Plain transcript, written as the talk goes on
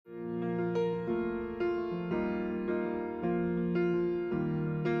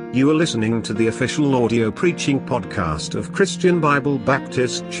You are listening to the official audio preaching podcast of Christian Bible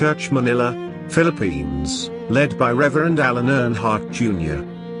Baptist Church Manila, Philippines, led by Reverend Alan Earnhardt Jr.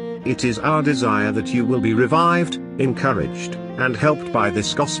 It is our desire that you will be revived, encouraged, and helped by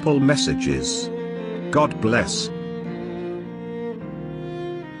this gospel messages. God bless.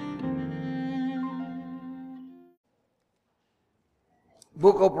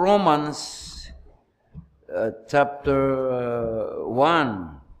 Book of Romans, chapter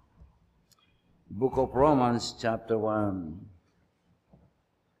 1. Book of Romans, chapter 1.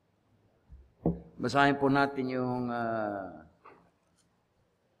 Basahin po natin yung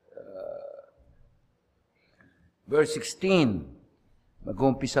verse 16.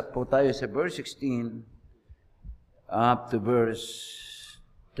 Mag-umpisa po tayo sa verse 16 up to verse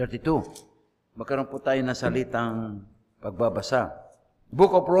 32. Magkaroon po tayo na salitang pagbabasa.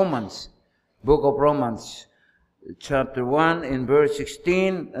 Book of Romans, chapter 1 in verse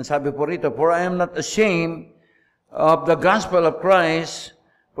 16, and sabi po rito, "For I am not ashamed of the gospel of Christ,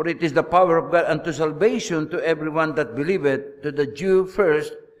 for it is the power of God unto salvation to everyone that believeth, to the Jew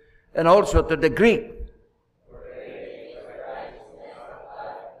first, and also to the Greek.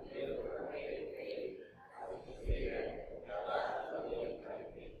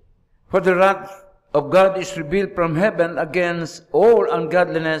 For the wrath of God is revealed from heaven against all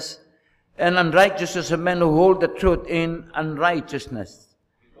ungodliness and unrighteousness of men who hold the truth in unrighteousness.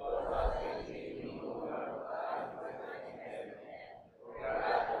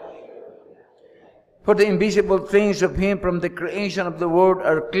 For the invisible things of Him from the creation of the world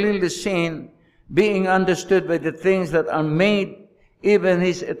are clearly seen, being understood by the things that are made, even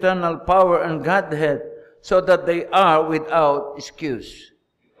His eternal power and Godhead, so that they are without excuse.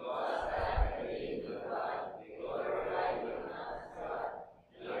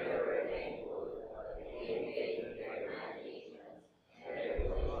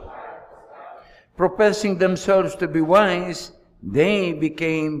 Professing themselves to be wise, they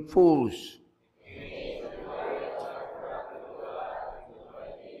became fools.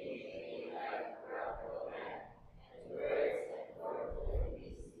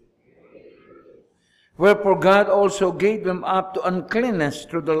 Wherefore God also gave them up to uncleanness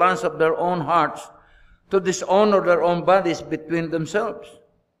through the lust of their own hearts, to dishonor their own bodies between themselves.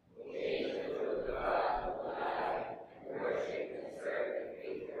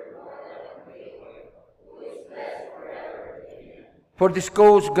 For this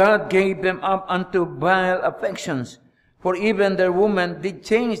cause God gave them up unto vile affections. For even their women did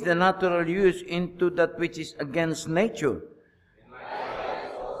change the natural use into that which is against nature.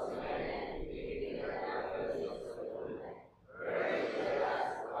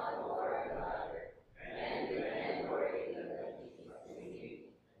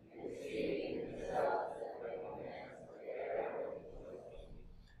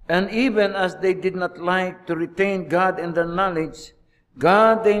 And even as they did not like to retain God in their knowledge,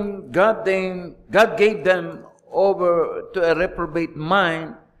 God gave them over to a reprobate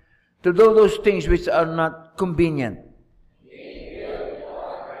mind to do those things which are not convenient.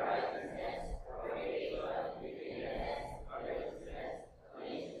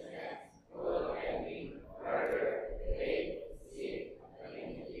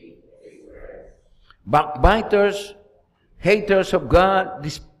 Backbiters, haters of God,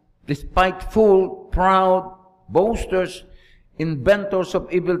 despiteful, proud, boasters, inventors of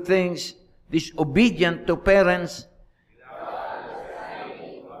evil things, disobedient to parents,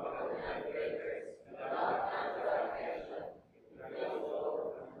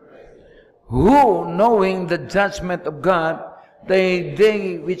 who, knowing the judgment of God,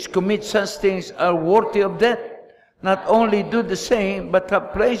 they which commit such things are worthy of death, not only do the same, but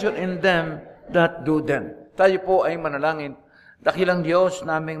have pleasure in them that do them." Tayo po ay manalangin. Dakilang Diyos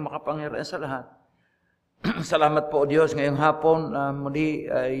naming makapangyarihan sa lahat. Salamat po, Diyos, ngayong hapon na muli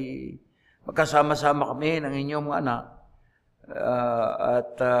ay magkasama-sama kami ng inyong mga anak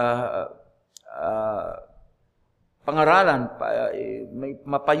at pangaralan, may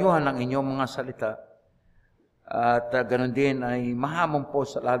mapayuhan ng inyong mga salita at ganun din ay mahamon po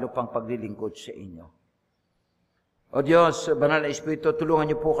sa lalo pang paglilingkod sa inyo. O Diyos, Banal na Espiritu,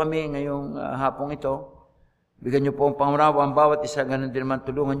 tulungan niyo po kami ngayong hapong ito. Bigyan niyo po ang pangurawa ang bawat isa, ganun din naman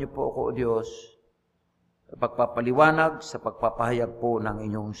tulungan niyo po ako, O Diyos, sa pagpapaliwanag, sa pagpapahayag po ng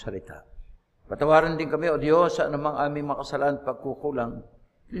inyong salita. Patawaran din kami, O Diyos, sa anumang aming makasalanan at pagkukulang.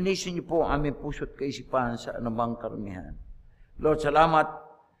 Linisin niyo po ang aming puso't kaisipan sa anumang karumihan. Lord, salamat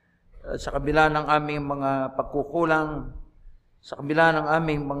sa kabila ng aming mga pagkukulang, sa kabila ng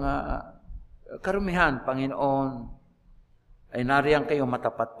aming mga karumihan, Panginoon, ay nariyan kayo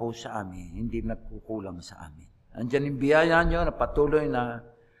matapat po sa amin, hindi nagkukulang sa amin. Andiyan yung biyaya nyo na patuloy na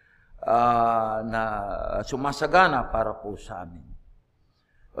na sumasagana para po sa amin.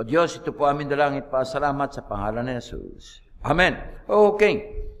 O Diyos, ito po amin dalangin pa. Salamat sa pangalan ni Jesus. Amen.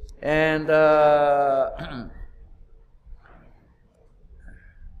 Okay. And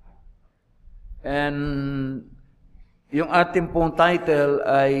yung ating pong title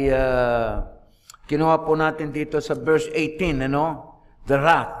ay kinuha po natin dito sa verse 18, The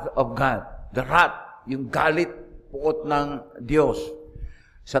wrath of God. The wrath, yung galit puot ng Diyos.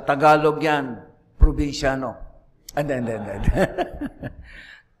 Sa Tagalog yan, probinsyano. And ang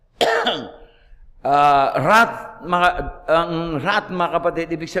wrath, mga kapatid,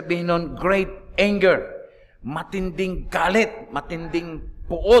 ibig sabihin nun, great anger, matinding galit, matinding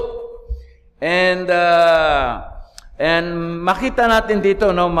puot. And makita natin dito,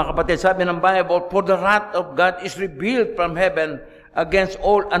 mga kapatid, sabi ng Bible, for the wrath of God is revealed from heaven against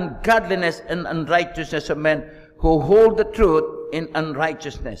all ungodliness and unrighteousness of men who hold the truth in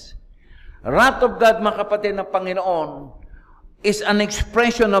unrighteousness. Wrath of God, mga kapatid, ng Panginoon, is an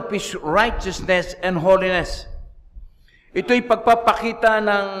expression of His righteousness and holiness. Ito'y pagpapakita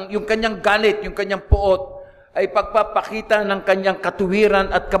ng yung kanyang galit, yung kanyang puot, ay pagpapakita ng kanyang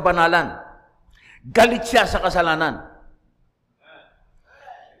katuwiran at kabanalan. Galit siya sa kasalanan.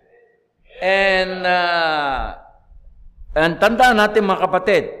 And tandaan natin, mga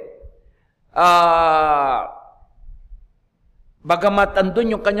kapatid, bagamat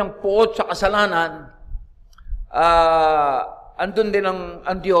andun yung kanyang puot sa kasalanan, andun din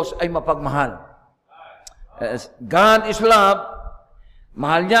ang Diyos ay mapagmahal. God is love.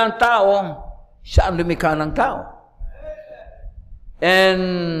 Mahal niya ang tao. Siya ang lumikha ng tao. And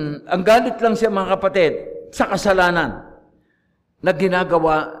ang galit lang siya, mga kapatid, sa kasalanan na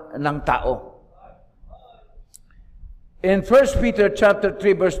ginagawa ng tao. In 1 Peter chapter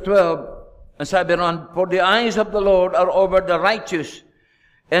 3 verse 12, ang sabi ron, for the eyes of the Lord are over the righteous,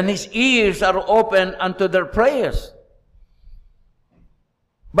 and His ears are open unto their prayers.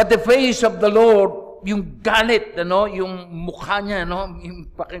 But the face of the Lord, yung galit, yung mukha niya,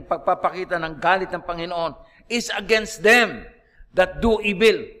 yung pagpapakita ng galit ng Panginoon, is against them that do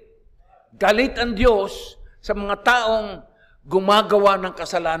evil. Galit ang Diyos sa mga taong gumagawa ng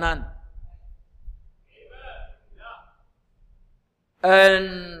kasalanan. And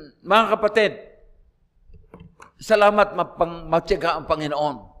mga kapatid, salamat magtiyaga ang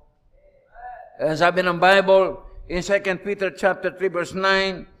Panginoon. Sabi ng Bible, in 2 Peter chapter 3 verse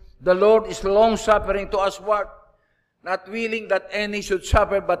 9, the Lord is long-suffering to usward, not willing that any should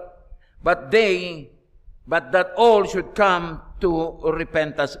suffer, but that all should come to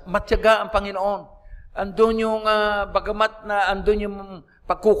repentance. Matyaga ang Panginoon. Andun yung, bagamat na andun yung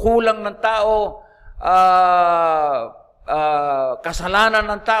pagkukulang ng tao, kasalanan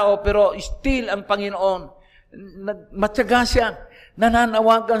ng tao, pero still ang Panginoon, matyaga siya,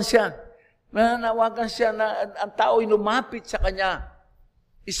 nananawagan siya na ang tao ay lumapit sa Kanya.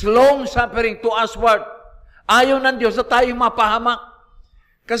 Is long-suffering to usward. Ayaw ng Diyos na tayo mapahamak.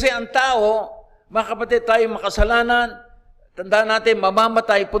 Kasi ang tao, mga kapatid, tayo makasalanan, tandaan natin,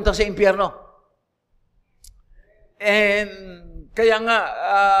 mamamatay, punta sa impyerno. And kaya nga,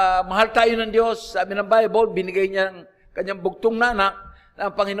 mahal tayo ng Diyos. Sabi ng Bible, binigay niya ang kanyang bugtong na anak,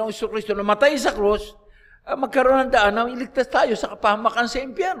 ang Panginoong Kristo na matay sa krus, magkaroon ng daan na iligtas tayo sa kapahamakan sa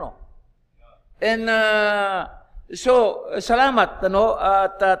impyerno. And so, salamat,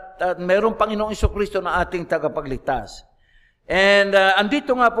 at mayroong Panginoong Kristo na ating tagapagligtas. And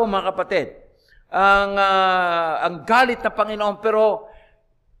andito nga po, mga kapatid, ang galit na Panginoon, pero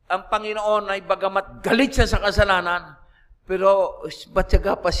ang Panginoon ay bagamat galit siya sa kasalanan, pero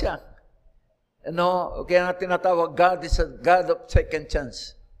matyaga pa siya. Kaya nga tinatawag, God is a God of second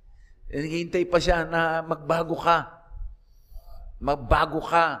chance. Hihintay pa siya na magbago ka. Magbago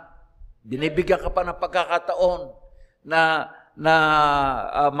ka. Binibigyan ka pa ng pagkakataon na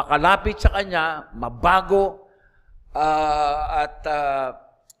makalapit sa Kanya, mabago, at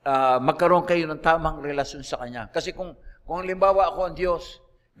magkaroon kayo ng tamang relasyon sa Kanya. Kasi kung halimbawa ako ang Diyos,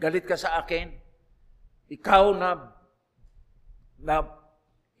 galit ka sa akin, ikaw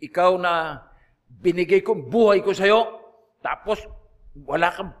na binigay ko buhay ko sa iyo, tapos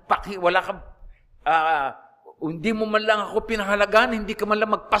hindi mo man lang ako pinahalagan, hindi ka man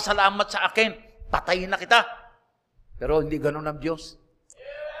lang magpasalamat sa akin, patayin na kita. Pero hindi ganun ang Diyos.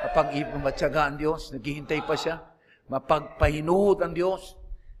 Kapag matyaga ang Diyos, naghihintay pa siya. Mapagpahinuhod ang Diyos.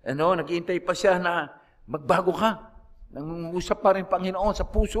 Naghihintay pa siya na magbago ka. Nangungusap pa rin Panginoon sa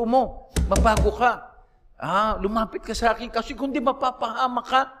puso mo. Magbago ka. Lumapit ka sa akin kasi kung di mapapahamak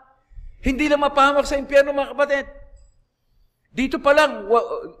ka, hindi lang mapahamak sa impyerno, mga kapatid. Dito pa lang,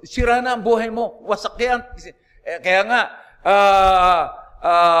 sira na ang buhay mo. Wasak yan. Kaya nga,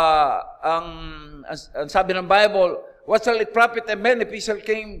 ang sabi ng Bible, what shall it profit a man if he shall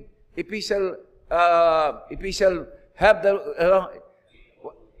have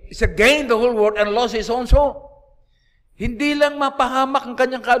gain the whole world and lose his own soul? Hindi lang mapahamak ang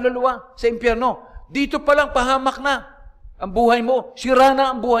kanyang kaluluwa sa impyerno. Dito pa lang pahamak na ang buhay mo. Sira na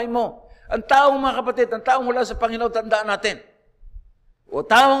ang buhay mo. Ang taong, mga kapatid, ang taong wala sa Panginoon, tandaan natin. O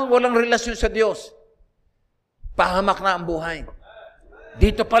taong walang relasyon sa Diyos, pahamak na ang buhay.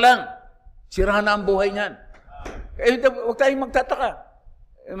 Dito pa lang, sira na ang buhay niyan. Huwag tayong magtataka.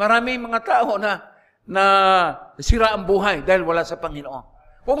 Maraming mga tao na sira ang buhay dahil wala sa Panginoon.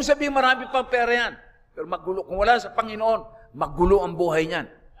 Kung sabihin marami pang pera yan, pero magulo. Kung wala sa Panginoon, magulo ang buhay niyan.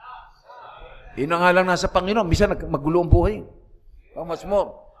 Yun nga lang nasa Panginoon, minsan magulo ang buhay. Mas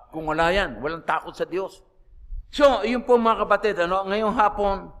more, kung wala yan, walang takot sa Diyos. So, yun po mga kapatid, ngayong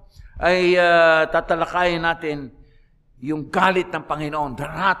hapon ay tatalakayin natin yung galit ng Panginoon, the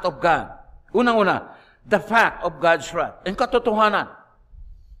wrath of God. Unang-una, the fact of God's wrath. Ang katotohanan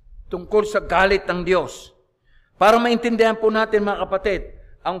tungkol sa galit ng Diyos. Para maintindihan po natin mga kapatid,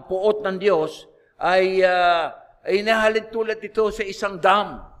 ang puot ng Diyos ay nahalid tulad ito sa isang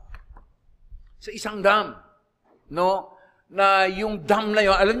dam. Sa isang dam. No? Na yung dam na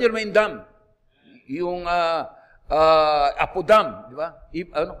yun, alam niyo naman yung dam? Yung Apo Dam, di ba?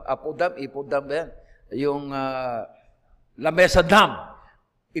 Apo Dam ba yan? Yung Lamesa Dam.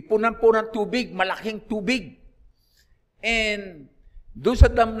 Ipunan po ng tubig, malaking tubig. And doon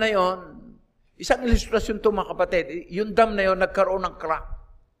sa dam na yon, isang ilustrasyon to mga kapatid, yung dam na yon nagkaroon ng crack.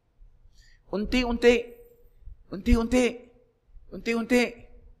 Unti-unti,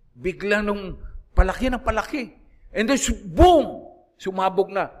 biglang nung palaki ng palaki. And then, boom!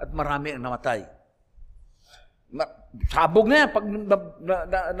 Sumabog na at marami ang namatay. Sabog na yan. Pag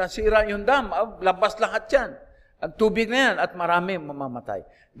nasira yung dam, labas lahat yan. Ang tubig na yan at marami mamamatay.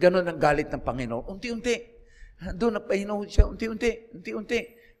 Ganon ang galit ng Panginoon. Unti-unti. Doon napahinahod siya. Unti-unti.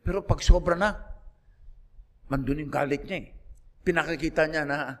 Pero pag sobra na, mandun yung galit niya eh. Pinakikita niya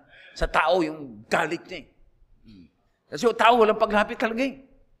na sa tao yung galit niya eh. Kasi tao walang paglapit talaga eh.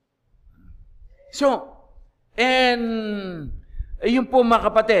 So, and yun po mga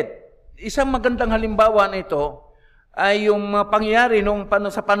kapatid, isang magandang halimbawa na ito ay yung pangyayari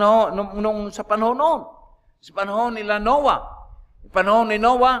sa panahon nila Noah. Sa panahon ni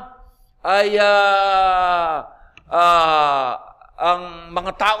Noah ay ang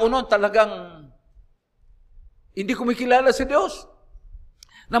mga tao noon talagang hindi kumikilala sa Diyos.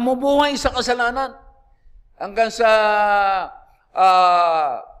 Namumuhay sa kasalanan hanggang sa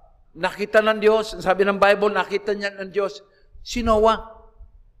nakita ng Diyos, sabi ng Bible, nakita niya ng Diyos si Noah.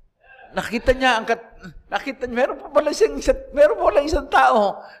 Nakita niya, meron pa pala isang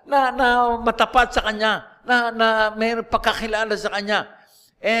tao na matapat sa kanya, na mayroon pagkakilala sa kanya.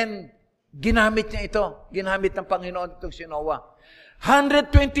 And ginamit niya ito, ginamit ng Panginoon itong si Noah.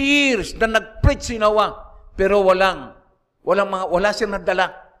 120 years na nag-preach si Noah, pero wala siyang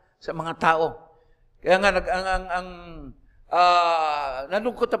nadala sa mga tao. Kaya nga,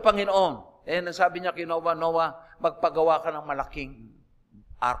 nalungkot ang Panginoon. Sabi niya kay Noah, magpagawa ka ng malaking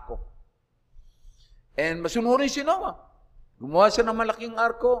arko. And masunurin si Noah. Gumawa siya ng malaking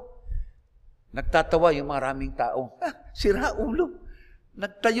arko. Nagtatawa yung maraming tao. Sira ulo.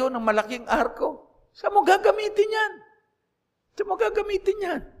 Nagtayo ng malaking arko. Saan mo gagamitin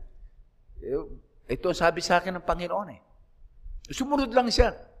yan? Ito ang sabi sa akin ng Panginoon eh. Sumunod lang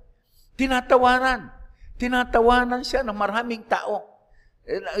siya. Tinatawanan siya ng maraming tao.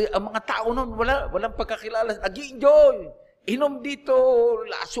 Ang mga tao noon, walang pagkakilala. Nag-i-enjoy. Inom dito,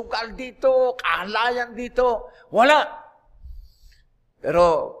 sugal dito, kahalayan dito. Wala.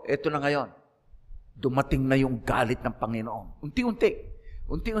 Pero ito na ngayon. Dumating na yung galit ng Panginoon. Unti-unti.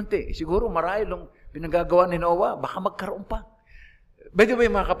 Siguro marahil yung pinagagawa ni Noah, baka magkaroon pa. By the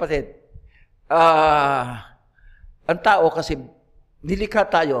way, mga kapatid, ang tao kasi nilikha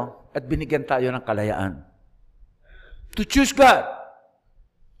tayo at binigyan tayo ng kalayaan. To choose God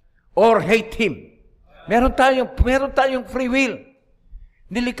or hate Him. Meron tayong free will.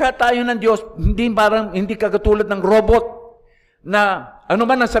 Nilikha tayo ng Diyos, hindi kagatulad ng robot na ano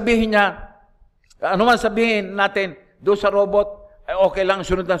man ang sabihin niya, ano man sabihin natin doon sa robot, ay okay lang,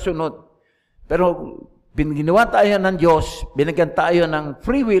 sunod ng sunod. Pero ginawa tayo ng Diyos, binigyan tayo ng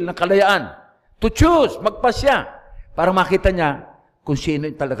free will, ng kalayaan. To choose, magpasya, para makita niya kung sino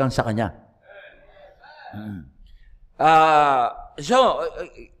yung talagang sa Kanya.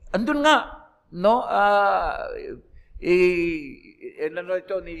 Andun nga, no,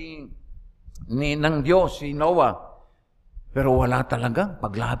 ito ng Diyos, si Noah. Pero wala talagang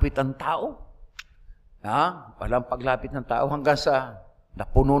paglapit ang tao. Walang paglapit ng tao hanggang sa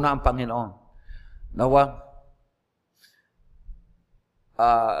Napuno na ang Panginoon. Nawa,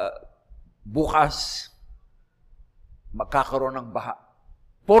 bukas, magkakaroon ng baha.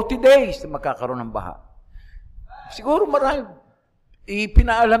 40 days na magkakaroon ng baha. Siguro marami,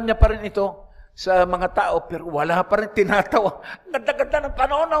 ipinaalam niya pa rin ito sa mga tao, pero wala pa rin tinatawa. Ganda-ganda ng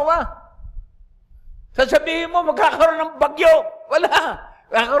panahon, sasabihin mo, magkakaroon ng bagyo. Wala.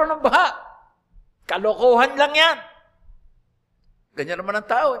 Magkakaroon ng baha. Kalokohan lang yan. Ganyan naman ang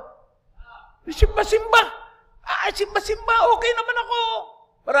tao. Simba-simba. Simba-simba. Okay naman ako.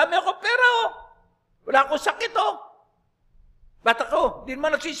 Marami ako pera. Wala akong sakit. Bata ko, di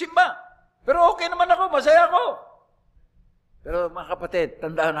naman nagsisimba. Pero okay naman ako, masaya ako. Pero mga kapatid,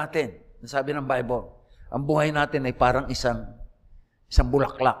 tandaan natin, nasabi ng Bible, ang buhay natin ay parang isang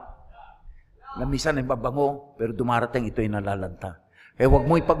bulaklak. Na minsan ay mabango, pero dumarating ito ay nalalanta. Kaya huwag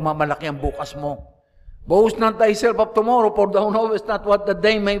mo ipagmamalaki ang bukas mo. Boast not thyself of tomorrow, for thou knowest not what the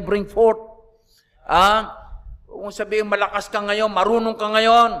day may bring forth. Kung sabihin malakas ka ngayon, marunong ka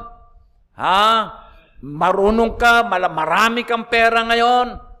ngayon. Marunong ka, marami kang pera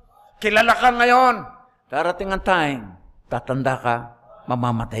ngayon, kilala ka ngayon. Darating ang time, tatanda ka,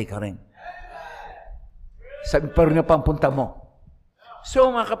 mamamatay ka rin. Sabi pa rin pa ang punta mo. So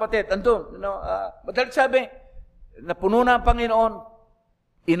mga kapatid, andun, madalit sabi, napuno na ang Panginoon,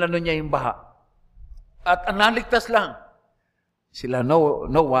 inano niya yung baha. At ang naligtas lang, sila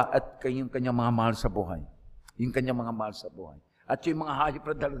Noah at yung kanyang mga mahal sa buhay. Yung kanyang mga mahal sa buhay. At yung mga hayop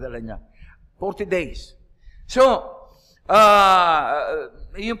na dala-dala niya. 40 days. So,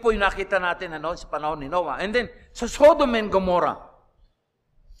 yun po yung nakita natin sa panahon ni Noah. And then, sa Sodom and Gomorrah,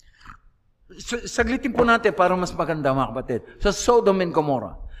 saglitin po natin para mas maganda mga kapatid. Sa Sodom and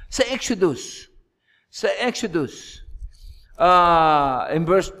Gomorrah, sa Exodus, in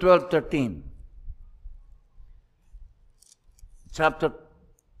verse 12-13,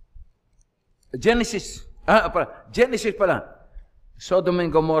 Genesis pala. Sodom and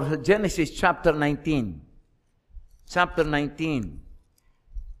Gomorrah, Genesis chapter 19. Chapter 19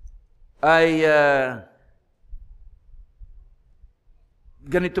 ay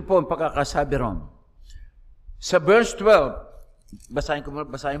ganito po ang pagkakasabi ron. Sa verse 12, basahin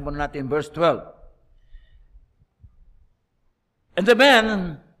po natin verse 12. And the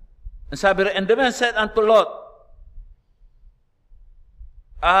man said unto Lot,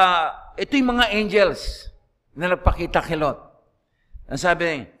 ito yung mga angels na nagpakita kay Lot. Ang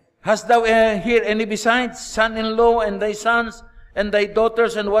sabi, hast thou here any besides, son-in-law and thy sons and thy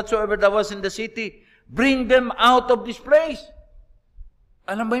daughters and whatsoever thou was in the city? Bring them out of this place.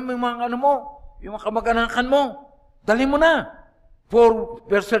 Alam ba yung mga yung mga kamag-anakan mo? Dali mo na.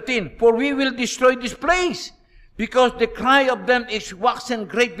 Verse 13, for we will destroy this place, because the cry of them is waxen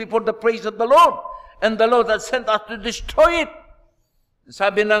great before the praise of the Lord, and the Lord has sent us to destroy it.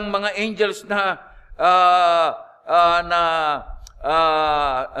 Sabi ng mga angels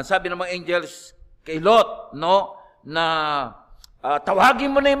sabi ng mga angels kay Lot, na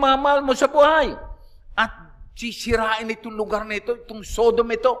tawagin mo na yung mga mahal mo sa buhay at sisirain itong lugar na ito, itong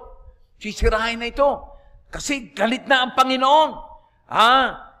Sodom ito. Sisirain na ito. Kasi galit na ang Panginoon.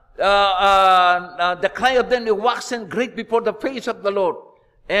 The cry of them is waxen great before the face of the Lord.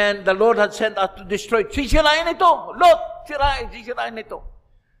 And the Lord had sent us to destroy. Sisirain ito. Lot, sisirain ito.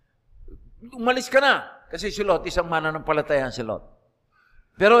 Umalis ka na. Kasi si Lot, isang mananampalataya si Lot.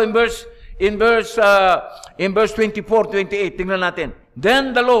 Pero in verse 24-28, tingnan natin.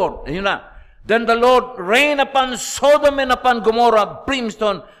 Then the Lord rained upon Sodom and upon Gomorrah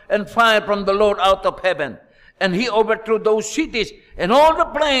brimstone and fire from the Lord out of heaven. And he overthrew those cities and all the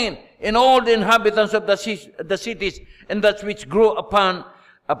plain and all the inhabitants of the cities and that which grew upon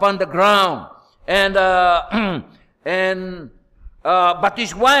the ground. And but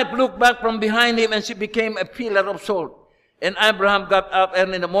his wife looked back from behind him, and she became a pillar of salt. And Abraham got up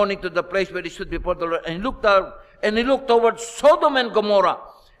early in the morning to the place where he stood before the Lord, and he looked toward Sodom and Gomorrah,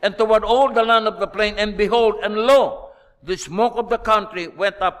 and toward all the land of the plain, and behold, and lo, the smoke of the country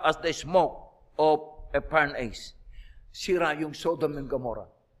went up as the smoke of a furnace. Sira yung Sodom and Gomorrah.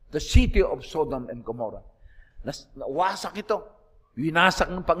 The city of Sodom and Gomorrah. Nawasak ito. Winasak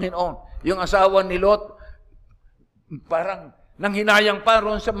ng Panginoon. Yung asawa ni Lot, parang nanghinayang pa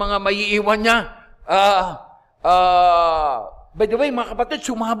ron sa mga maiiwan niya. By the way, mga kapatid,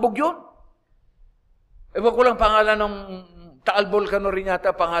 sumabog yun. Ewan ko lang pangalan ng Taal Volcano rin yata,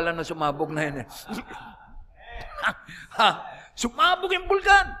 pangalan ng sumabog na yun. Sumabog yung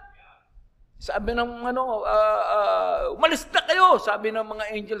bulkan. Sabi ng umalis na kayo, sabi ng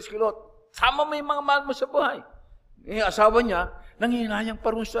mga angels kay Lot. Sama mo yung mga mahal mo sa buhay. Yung asawa niya, nanghihinayang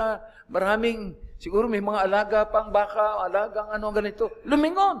pa rin sa maraming Siguro may mga alaga pang baka, alagang ano, ganito.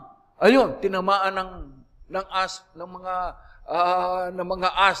 Lumingon. Ayun, tinamaan ng as, ng mga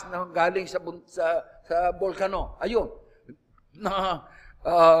as na galing sa volcano. Ayun.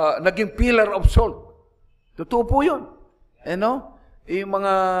 Naging pillar of salt. Totoo po yun. Yung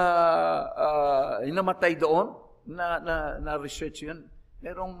mga inamatay doon, na research yun.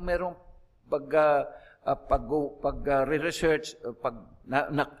 Merong pag-research,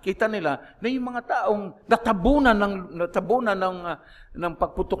 nakita nila na yung mga taong natabunan ng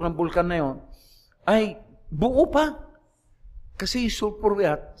pagputok ng bulkan na yun, ay buo pa. Kasi sulfur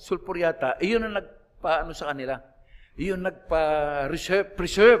yata, iyon ang nagpaano sa kanila. Iyon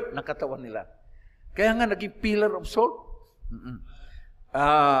preserve ng katawan nila. Kaya nga naging pillar of salt.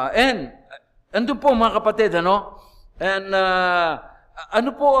 And andun po mga kapatid, And ano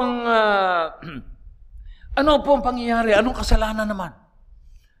po ang pangyayari? Anong kasalanan naman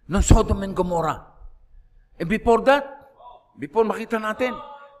ng Sodom and Gomorrah? And before that, before makita natin,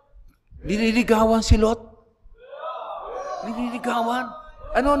 nililigawan si Lot. Nililigawan.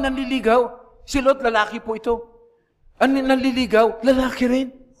 Ano nanliligaw? Si Lot, lalaki po ito. Ano nanliligaw? Lalaki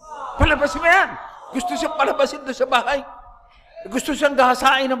rin. Palabasin mo yan. Gusto siyang palabasin doon sa bahay. Gusto siyang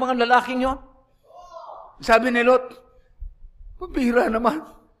gahasain ng mga lalaking yon. Sabi ni Lot, pabira naman.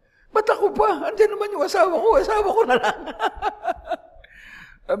 Ba't ako pa? Andiyan naman yung asawa ko. Asawa ko na lang.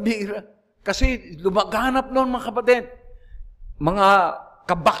 Pabira. Kasi lumaganap noon mga kapatid. Mga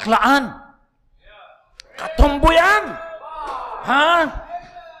kabaklaan. Katomboyan.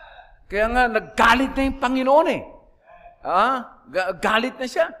 Kaya nga, naggalit na yung Panginoon eh. Galit na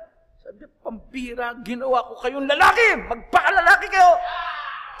siya. Sabi, pambira, ginawa ko kayong lalaki. Magpakalalaki kayo.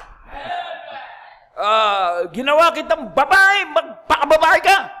 Ginawa kitang babae, magpakababae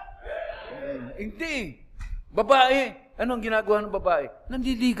ka. Hindi. Babae. Anong ginagawa ng babae?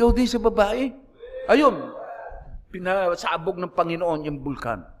 Nandiligaw din sa babae. Ayun. Pinasabog ng Panginoon yung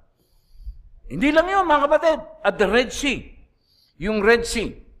bulkan. Hindi lang yun, mga kapatid. At the Red Sea. Yung Red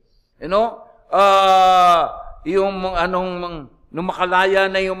Sea. Yung nung makalaya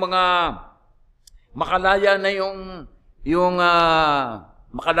na yung mga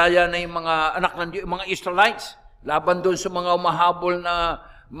anak ng Diyos, mga Israelites, laban doon sa mga umahabol na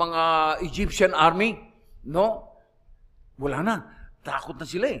mga Egyptian army, wala na. Takot na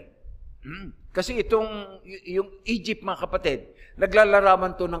sila eh. Kasi yung Egypt, mga kapatid,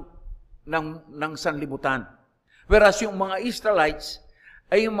 naglalaraman to ng sanlibutan. Whereas yung mga Israelites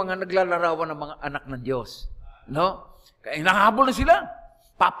ay yung mga naglalarawan ng mga anak ng Diyos. Kaya inahabol na sila.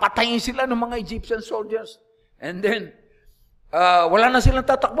 Papatayin sila ng mga Egyptian soldiers. And then, wala na silang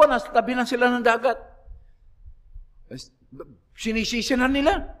tatakbo. Nasa tabi na sila ng dagat. Sinisisi na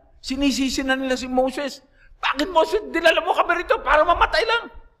nila si Moses. Bakit Moses, dinala mo kami rito para mamatay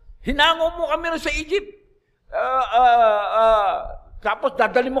lang? Hinango mo kami rin sa Egypt. Tapos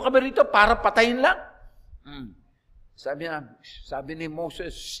dadali mo kami rito para patayin lang? Sabi ni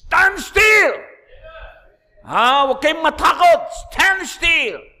Moses, stand still! Huwag kayong matakot! Stand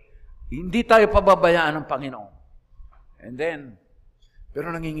still! Hindi tayo pababayaan ng Panginoon. And then, pero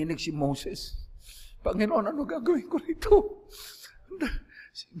nanginginig si Moses. Panginoon, ano gagawin ko nito?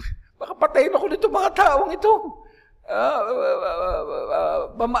 Baka patayin ako nito mga taong ito.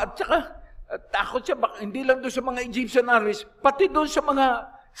 At saka, takot siya, hindi lang doon sa mga Egyptian armies, pati doon sa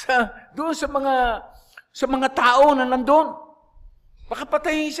mga tao na nandun. Baka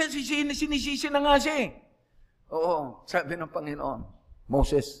patayin siya, sinisisi na nga siya eh. Oo, sabi ng Panginoon,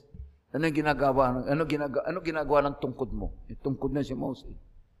 Moses, ano ginagawa ng tungkod mo? Tungkod na si Moses.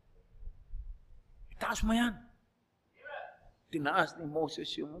 Itaas mo yan. Tinaas ni Moses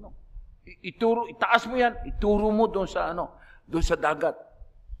yung itaas mo yan, ituro mo doon sa dagat.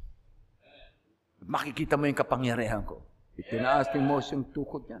 Makikita mo yung kapangyarihan ko. Itinaas ni Moses yung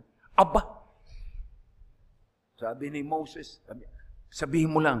tukod niya. Aba! Sabi ni Moses,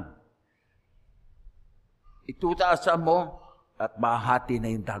 sabihin mo lang, itutaasan mo at mahati na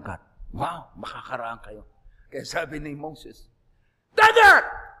yung dagat. Wow, makakaraan kayo. Kaya sabi ni Moses, dagat!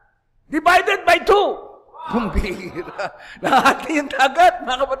 Divided by 2! Bumbira. Nahati yung dagat,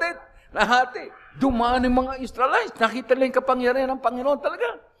 mga kapatid. Nahati. Dumaan yung mga Israelites. Nakita lang yung kapangyarihan ng Panginoon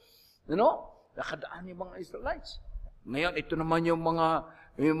talaga. Nakadaan yung mga Israelites. Ngayon, ito naman yung mga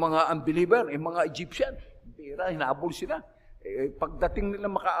unbeliever, yung mga Egyptian. Bira, hinabol sila. Pagdating nila,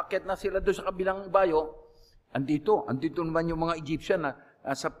 makaakyat na sila doon sa kabilang bayo, andito naman yung mga Egyptian na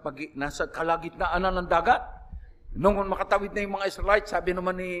nasa kalagitnaan ng dagat. Nung makatawid na yung mga Israelites, sabi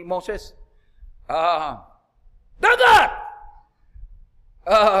naman ni Moses, dagat!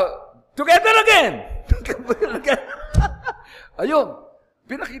 Together again! Ayun.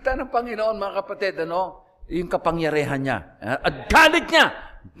 Pinakita ng Panginoon, mga kapatid, yung kapangyarihan niya. At galit niya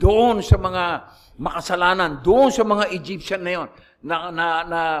doon sa mga makasalanan, doon sa mga Egyptian na yun,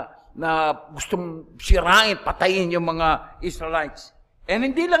 na gustong sirain, patayin yung mga Israelites. And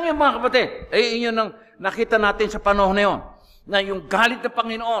hindi lang yung mga kapatid. Yun ang nakita natin sa panahon na yun, na yung galit ng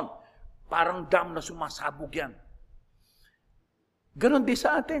Panginoon, parang dam na sumasabog yan. Ganon din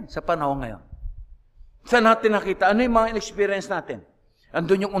sa atin, sa panahon ngayon. Saan natin nakita? Ano yung mga experience natin?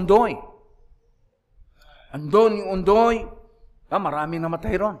 Andun yung undoy. Andun yung undoy. Maraming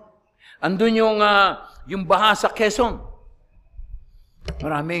namatay ron. Andun yung baha sa Quezon.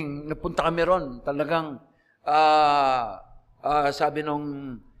 Maraming, napunta kami ron. Talagang, sabi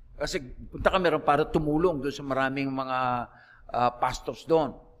nung, kasi punta kami ron para tumulong doon sa maraming mga pastors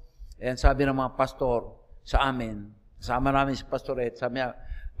doon. And sabi ng mga pastor sa amin, kasama namin si pastorate, sabi niya,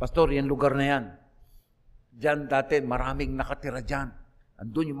 pastor, yung lugar na yan. Diyan dati, maraming nakatira dyan.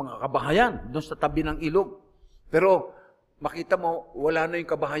 Andun yung mga kabahayan, doon sa tabi ng ilog. Pero, makita mo, wala na yung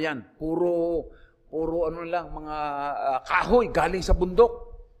kabahayan. Puro ano lang, mga kahoy galing sa bundok.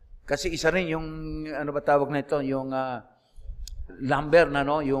 Kasi isa rin yung, ano ba tawag na ito, yung lumber na,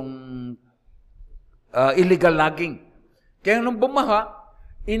 yung illegal logging. Kaya nung bumaha,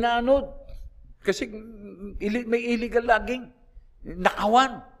 inanod. Kasi may illegal logging.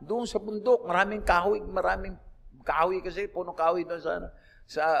 Nakawan doon sa bundok. Maraming kahoy kasi, punong kahoy doon sa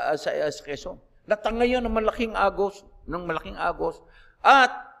Quezon. Natangayon ng malaking agos,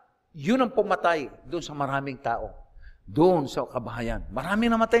 at yun ang pumatay doon sa maraming tao. Doon sa kabahayan.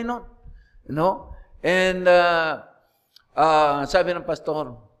 Maraming namatay noon. And sabi ng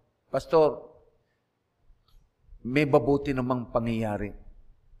pastor, may mabuti namang pangyayari.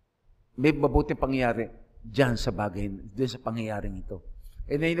 May mabuting pangyayari diyan sa bagay, diyan sa pangyayaring ito.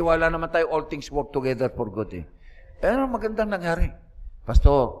 Naniniwala naman tayo, all things work together for good. Pero magandang nangyari.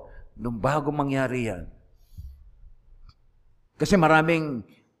 Pastor, nung bago mangyari yan, kasi maraming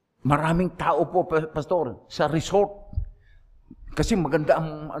tao po, pastor, sa resort. Kasi maganda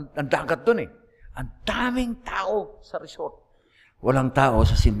ang dagat doon Ang daming tao sa resort. Walang tao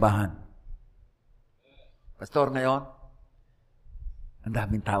sa simbahan. Pastor, ngayon, ang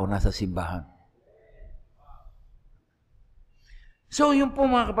daming tao nasa simbahan. So, yun po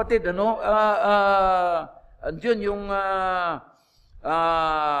mga kapatid, andun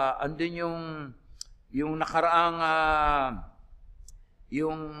yung nakaraang,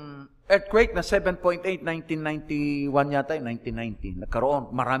 yung earthquake na 7.8, 1991 yata, 1990,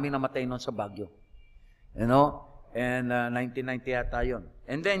 nagkaroon, marami namatay noon sa Baguio. And 1990 yata yun.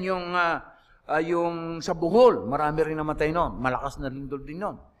 And then yung sa Bohol, marami rin namatay noon, malakas na lindol din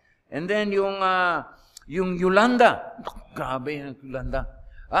noon. And then yung Yolanda, grabe yung Yolanda.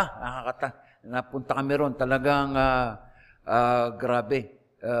 Napunta kami ron, talagang grabe.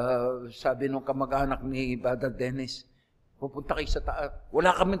 Sabi nung kamag-anak ni Brother Dennis, pupunta kayo sa taas.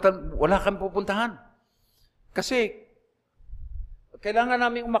 Wala kami pupuntahan. Kasi, kailangan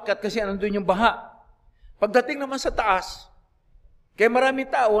namin umakyat kasi nandun yung baha. Pagdating naman sa taas, kaya marami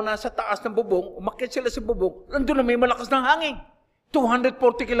tao na sa taas ng bubong, umakyat sila sa bubong, nandun na may malakas ng hangin. 240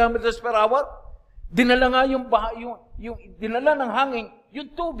 kilometers per hour. Dinala nga yung dinala ng hangin,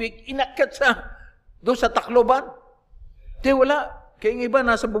 yung tubig, inakyat doon sa Tacloban. Wala. Kaya yung iba,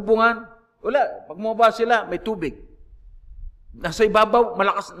 nasa bubungan. Wala. Pag mababa sila, may tubig. Nasa ibabaw,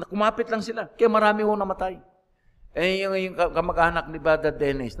 malakas, kumapit lang sila. Kaya marami ho namatay. Yung kamag-anak ni Brother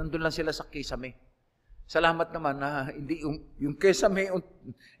Dennis, nandun lang sila sa Kisame. Salamat naman na hindi yung Kisame,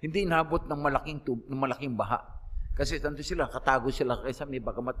 hindi inabot ng malaking baha. Kasi nandun sila, katago sila Kisame,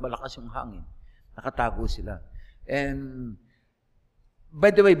 bagamat malakas yung hangin. Nakatago sila. And,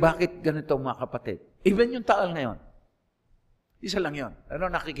 by the way, bakit ganito mga kapatid? Even yung Taal ngayon, isa lang yun.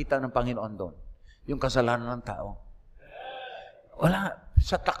 Ano nakikita ng Panginoon doon? Yung kasalanan ng tao. Wala.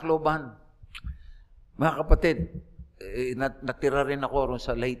 Sa Tacloban, mga kapatid, natira rin ako ron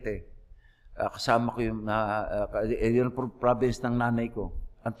sa Leyte. Kasama ko yung province ng nanay ko.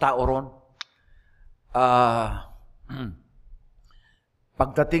 Ang tao ron,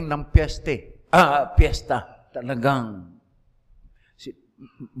 pagdating ng piyesta, talagang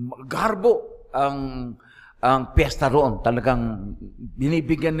garbo ang piyesta roon. Talagang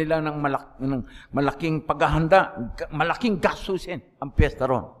binibigyan nila ng malaking paghahanda, malaking gastusin ang piyesta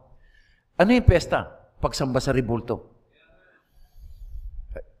roon. Ano yung piyesta? Pagsamba sa ribulto.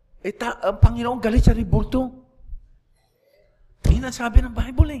 Ang Panginoon galit sa ribulto. Yan ang sabi ng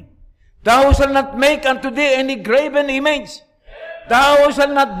Bible Thou shalt not make unto thee any graven image. Thou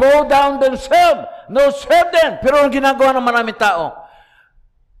shalt not bow down themselves, no serve them. Pero ang ginagawa ng maraming tao,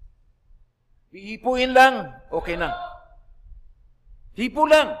 iipuin lang, okay na. Hipo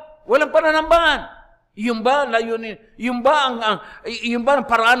lang. Walang pananambahan. Yung ba layunin? Yung ba ang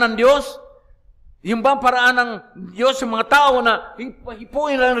paraan ng Diyos? Yung ba ang paraan ng Diyos sa mga tao na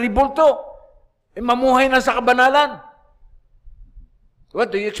hipuin lang ribulto? Mamuhay na sa kabanalan? What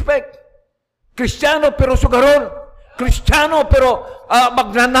do you expect? Kristiyano pero sugarol. Kristiyano pero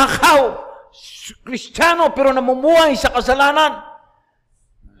magnanakaw. Kristiyano pero namumuhay sa kasalanan.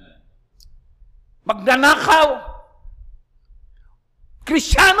 Magnanakaw.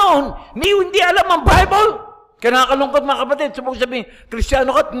 Kristiyano, hindi alam ang Bible. Kaya nakakalungkot mga kapatid. Subok sabihin,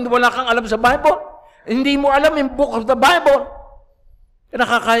 Kristiyano ka, wala kang alam sa Bible. Hindi mo alam yung book of the Bible. Kaya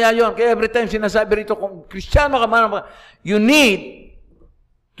nakakaya yun. Kaya every time sinasabi rito, kung Kristiyano ka man, you need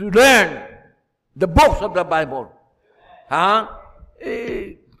to learn the books of the Bible.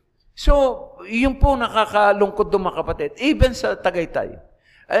 So, yun po nakakalungkot doon mga kapatid. Even sa Tagaytay.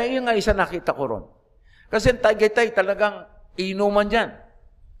 Yung nga isa nakita ko ron. Kasi Tagaytay talagang inuman dyan.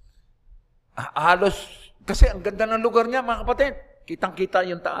 Halos, kasi ang ganda ng lugar niya, mga kapatid. Kitang-kita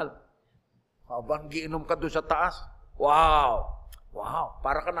yung Taal. Habang giinom ka doon sa taas. Wow! Wow!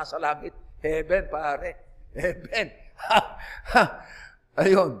 Para ka nasa langit. Heaven, pare. Heaven.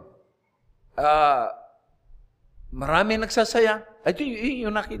 Ayun. Marami nagsasaya. Ito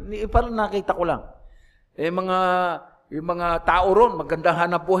yung parang nakita ko lang. Yung mga tao ron, magandang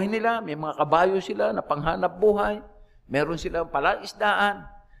hanap buhay nila. May mga kabayo sila na panghanap buhay. Meron silang palaisdaan.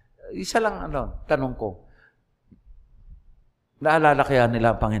 Isa lang, tanong ko. Naalala kaya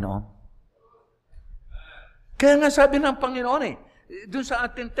nila ang Panginoon? Kaya nga sabi ng Panginoon doon sa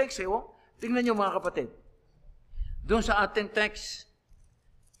ating text, tingnan niyo mga kapatid. Doon sa ating text,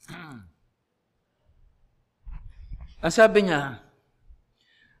 ang sabi niya,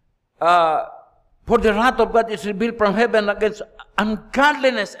 for the wrath of God is revealed from heaven against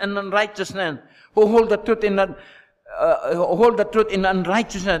ungodliness and unrighteousness, who hold the truth in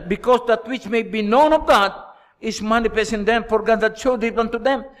unrighteousness, because that which may be known of God is manifest in them, for God that showed it unto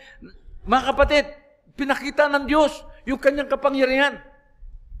them. Mga kapatid, pinakita ng Diyos yung kanyang kapangyarihan.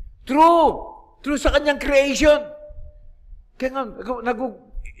 True sa kanyang creation. Kaya nga,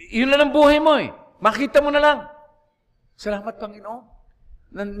 yun lang ang buhay mo Makita mo na lang. Salamat, Panginoon,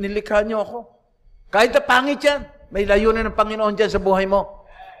 na nilikha niyo ako. Kahit na pangit yan, may layunin ng Panginoon dyan sa buhay mo.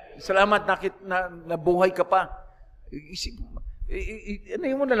 Salamat, nabuhay ka pa.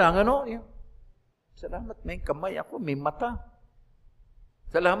 Ano mo na lang, Salamat, may kamay ako, may mata.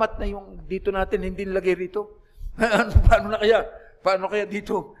 Salamat na yung dito natin, hindi nilagay rito. Paano kaya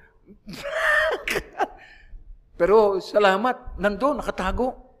dito? Pero salamat, nandun,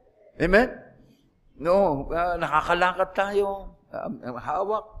 nakatago. Amen? No, nakakalakad tayo,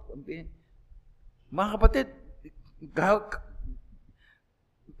 hawak. Mga kapatid,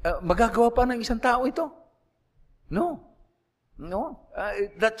 magagawa pa ng isang tao ito? No.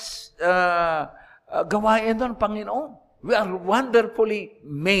 That's gawain doon, Panginoon. We are wonderfully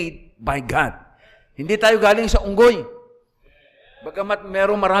made by God. Hindi tayo galing sa unggoy. Bagamat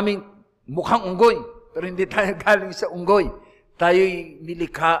maraming mukhang unggoy, pero hindi tayo galing sa unggoy. Tayo'y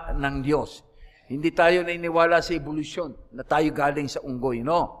nilikha ng Diyos. Hindi tayo nainiwala sa evolusyon na tayo galing sa unggoy,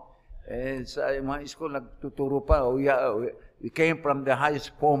 no? Sa mga school, nagtuturo pa, we came from the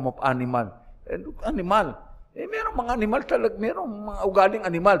highest form of animal. Animal. Merong mga animal talaga, merong mga ugaling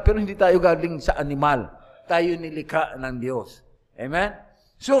animal, pero hindi tayo galing sa animal. Tayo nilikha ng Diyos. Amen?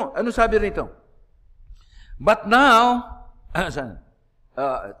 So, ano sabi rito? But now,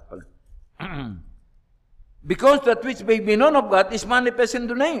 because that which may be known of God is manifest in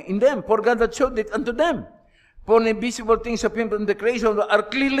them, for God that showed it unto them. For the invisible things of Him from the creation are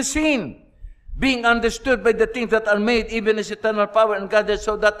clearly seen, being understood by the things that are made, even His eternal power and God,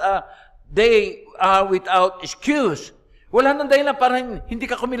 so that they are without excuse. Wala nang dahilan para hindi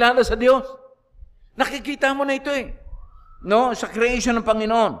ka kumilala sa Diyos. Nakikita mo na ito no? Sa creation ng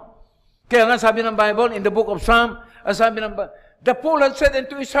Panginoon. Kaya nga sabi ng Bible, in the book of Psalm, sabi ng Bible, the fool had said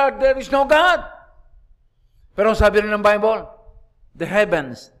into his heart, there is no God. Pero sabi rin ng Bible, the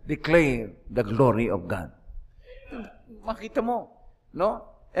heavens declare the glory of God. Makita mo, no?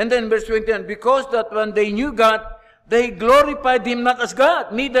 And then verse 21, because that when they knew God, they glorified Him not as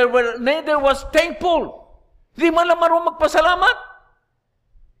God, neither was thankful. Hindi man lang marunong magpasalamat.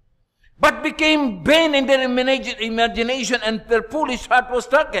 But became vain in their imagination, and their foolish heart was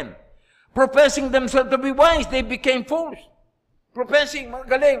darkened. Professing themselves to be wise, they became fools. Professing,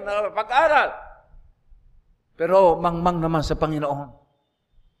 magaling, pag-aral. Pero mangmang naman sa Panginoon.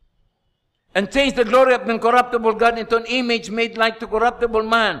 And changed the glory of the incorruptible God into an image made like to corruptible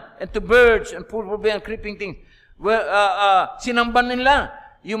man, and to birds, and four and creeping things. Well, sinamban nila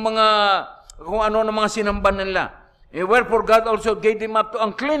yung mga, kung ano ng mga sinamban nila. Wherefore God also gave them up to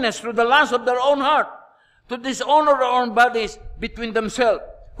uncleanness through the lust of their own heart, to dishonor their own bodies between themselves,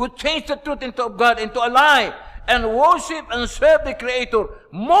 who changed the truth into of God into a lie, and worship and serve the Creator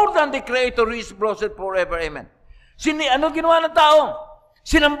more than the Creator who is blessed forever. Amen. Ano ginawa ng tao?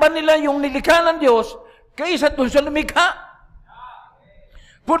 Sinamba nila yung nilikha ng Diyos kaysa doon sa lumikha.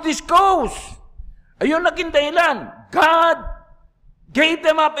 For this cause, ayun naging dahilan, God gave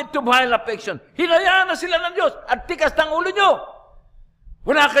them up into vile affection. Hinayaan na sila ng Diyos at tigas ng ulo nyo.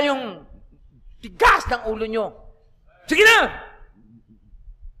 Wala kayong tigas ng ulo nyo. Sige na!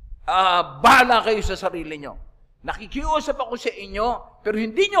 Bahala kayo sa sarili nyo. Nakikiusap ako sa inyo, pero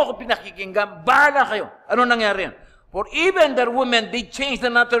hindi nyo ako pinakikinggan. Bahala kayo. Ano nangyari yan? For even their women did change the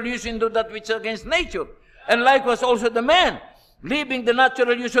natural use into that which is against nature. And likewise also the men, leaving the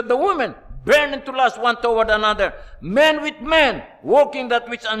natural use of the woman, burn into lust one toward another, men with men, walking that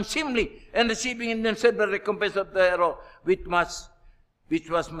which unseemly, and receiving in themselves the recompense of the error which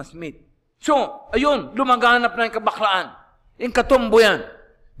was must meet. So, ayun, lumaganap na yung kabaklaan, yung katumboyan,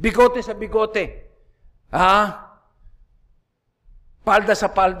 bigote sa bigote, palda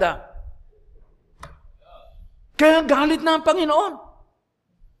sa palda. Kaya galit na ang Panginoon.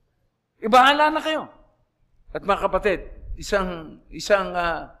 Ibahala na kayo. At mga kapatid, isang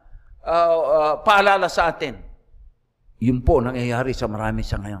paalala sa atin. Yun po nangyayari sa marami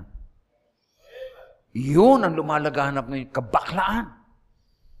sa ngayon. Yun ang lumalaganap ng kabaklaan.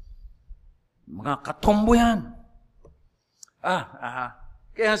 Mga katomboyan.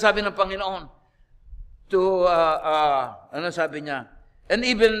 Kaya sabi ng Panginoon, ano sabi niya? And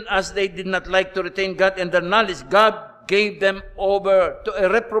even as they did not like to retain God and their knowledge, God gave them over to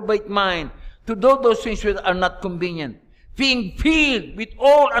a reprobate mind, to do those things which are not convenient, being filled with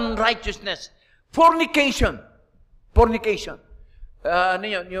all unrighteousness, fornication. Ano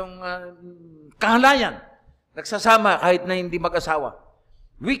yun? Yung kahalayan. Nagsasama kahit na hindi mag-asawa.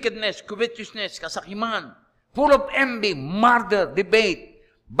 Wickedness, covetousness, kasakiman, full of envy, murder, debate,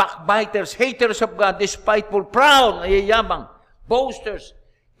 backbiters, haters of God, despiteful, proud, nayayabang, boasters,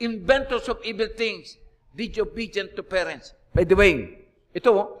 inventors of evil things, disobedient to parents. By the way, ito,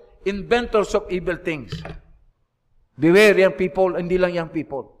 inventors of evil things. Beware, young people, hindi lang young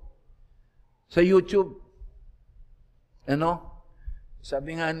people. Sa YouTube,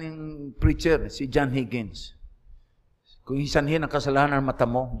 sabi nga ng preacher, si John Higgins, kung isanhin ang kasalanan ng mata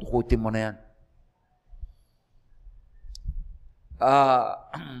mo, dukutin mo na yan.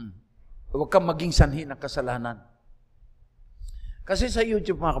 Huwag kang maging sanhin ng kasalanan. Kasi sa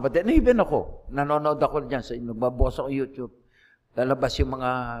YouTube, mga kapatid, even ako, nanonood ako dyan, nagbaboss ako YouTube, lalabas yung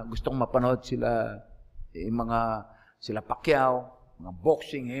mga gustong mapanood sila, sila Pacquiao, mga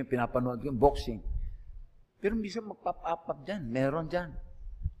boxing, pinapanood yung boxing. Pero minsan magpap-up dyan, meron dyan.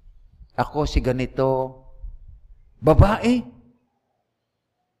 Ako si ganito, babae,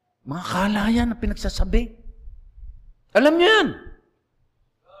 mga kalayan na pinagsasabi. Alam niyo yan.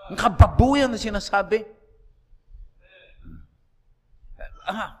 Ang kababuyan na sinasabi.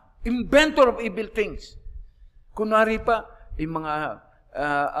 Inventor of evil things. Kunwari pa, yung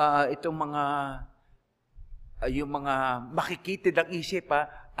mga makikitid ang isip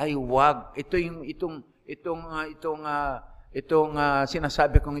ay wag. Itong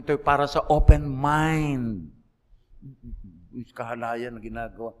sinasabi kong ito para sa open mind. Kahalayan na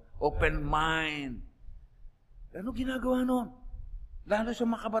ginagawa. Open mind. Ano ginagawa nun? Lalo sa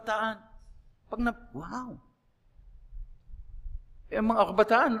mga kabataan. Wow! Mga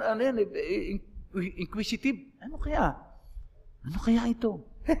kabataan, inquisitive. Ano kaya? Ano kaya ito?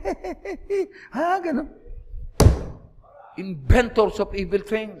 Ganun. Inventors of evil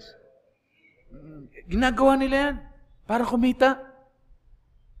things. Ginagawa nila yan para kumita.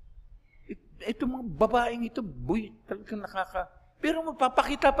 Ito mga babaeng ito, talagang pero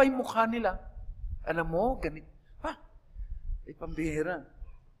magpapakita pa yung mukha nila. Alam mo, ganito. Pambihira.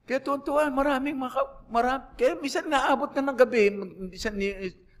 Kaya tuwan-tuwan, marami. Kaya minsan naabot na ng gabi,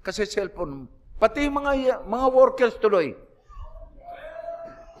 kasi cellphone. Pati yung mga workers tuloy.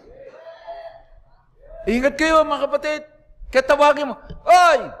 Ingat kayo, mga kapatid. Kaya tawagin mo,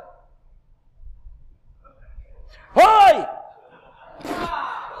 Hoy! Hoy!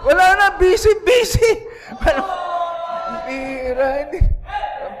 Wala na, busy. Bira, hindi.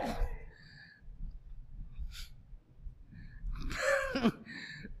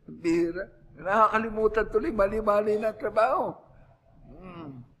 Bira. Nakakalimutan tuloy, mali-mali na trabaho.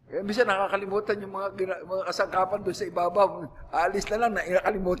 Kaya minsan nakakalimutan yung mga kasangkapan doon sa ibabaw. Alis na lang,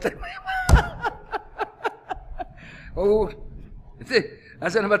 nakakalimutan.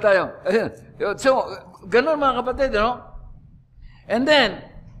 Nasaan na ba tayo? So, ganun mga kapatid, And then,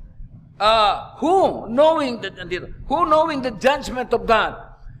 Who knowing the judgment of God,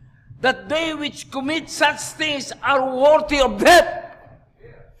 that they which commit such things are worthy of death.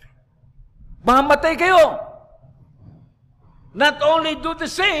 Mamatay kayo. Not only do the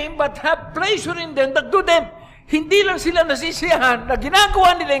same, but have pleasure in them that do them. Hindi lang sila nasisiyahan na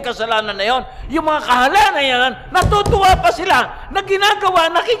ginagawa nila yung kasalanan na yon. Yung mga kahala na yan, natutuwa pa sila na ginagawa,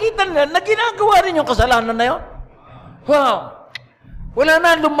 nakikita nila na ginagawa rin yung kasalanan na yon. Wow! Wala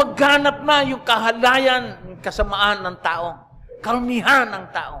na, lumagganap na yung kahalayan, yung kasamaan ng tao. Kalmihan ng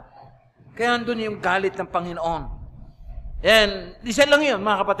tao. Kaya andun yung galit ng Panginoon. And, isa lang yun,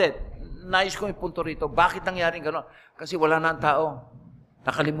 mga kapatid. Nais kong ipunto rito. Bakit nangyaring gano'n? Kasi wala na ang tao.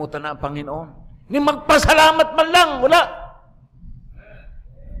 Nakalimutan na ang Panginoon. Ni magpasalamat man lang, wala.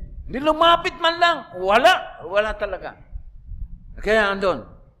 Ni lumapit man lang, wala. Wala talaga. Kaya andun,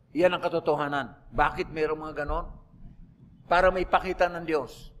 yan ang katotohanan. Bakit mayroong mga gano'n? Para may pakita ng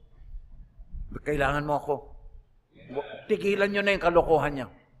Diyos. Kailangan mo ako. Tigilan nyo na yung kalokohan niya.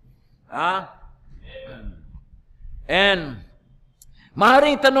 And,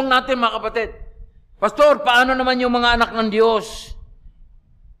 maaaring tanong natin mga kapatid, Pastor, paano naman yung mga anak ng Diyos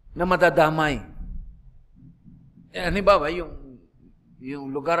na madadamay? Halimbawa,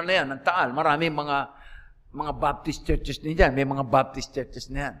 yung lugar na yan, ng Taal, maraming mga Baptist churches din dyan. May mga Baptist churches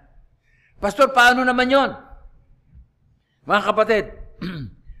na yan. Pastor, paano naman yon? Mga kapatid,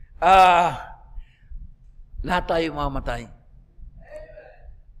 lahat tayo mamatay.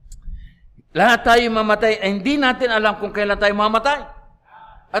 Lahat tayo mamatay. Hindi natin alam kung kailan tayo mamatay.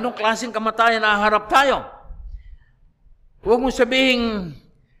 Anong klaseng kamatayan na harap tayo? Huwag mong sabihin,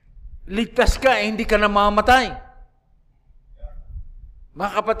 ligtas ka, hindi ka na mamatay.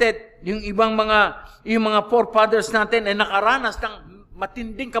 Mga kapatid, yung ibang mga forefathers natin ay nakaranas ng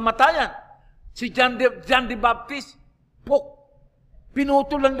matinding kamatayan. Si John the Baptist,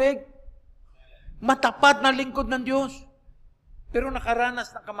 pinutol ang leeg. Matapat na lingkod ng Diyos. Pero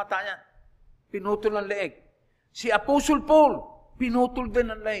nakaranas ng kamatayan. Pinutol ang leeg. Si Apostle Paul, pinutol din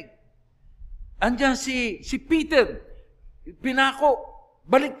ang leeg. Andiyan si Peter, pinako,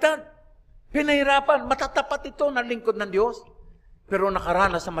 baliktad, pinahirapan, matatapat ito ng lingkod ng Diyos. Pero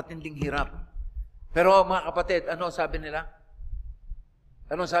nakaranas sa matinding hirap. Pero mga kapatid, ano sabi nila?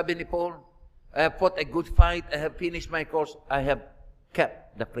 Ano sabi ni Paul? I have fought a good fight, I have finished my course, I have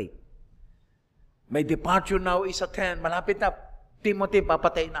kept the faith. My departure now is at hand. Malapit na. Timothy,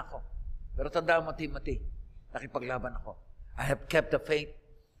 papatayin ako. Pero tandaan mo, Timothy, nakipaglaban ako. I have kept the faith.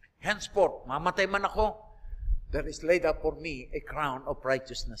 Henceforth, mamatay man ako, there is laid up for me a crown of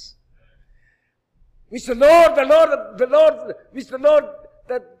righteousness. Which the Lord that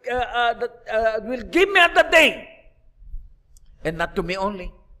will give me at that day. And not to me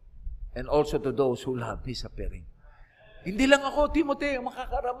only, and also to those who love His appearing. Hindi lang ako, Timothy,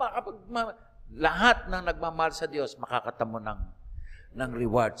 makakarama kapag lahat ng nagmamahal sa Diyos, makakatamo ng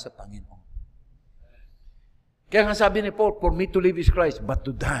reward sa Panginoon. Kaya nga sabi ni Paul, for me to live is Christ, but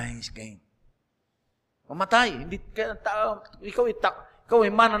to die is gain. Mamatay. Hindi, ikaw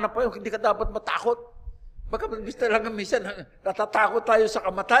ay mana na pa, hindi ka dapat matakot. Baka basta lang minsan, natatakot tayo sa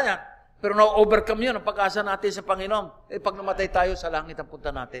kamatayan. Pero na-overcome yun ang pag-asa natin sa Panginoon. Pag namatay tayo, sa langit ang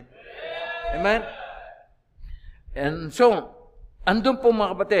punta natin. Amen? And so, andun po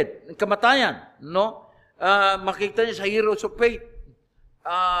mga kapatid, kamatayan, no? Makita niyo sa Heroes of Faith,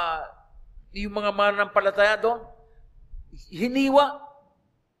 yung mga mananampalataya doon, hiniwa.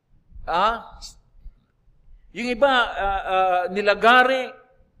 Yung iba, nilagari,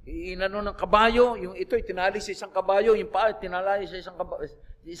 inano ng kabayo, yung ito, itinali sa isang kabayo, yung paa, tinalay sa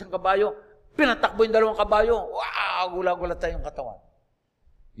isang kabayo, pinatakbo yung dalawang kabayo, wow, gula-gula tayong katawan.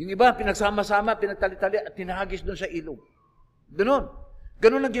 Yung iba, pinagsama-sama, pinagtali-tali, at tinahagis doon sa ilog. Ganun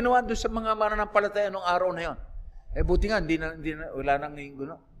ang ginawa doon sa mga mananampalataya noong araw na yon. Buti nga, wala nang ngayon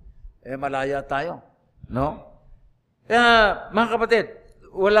gano'n. Malaya tayo. No? Kaya, mga kapatid,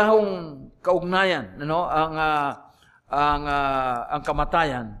 wala hong kaugnayan, no? Ang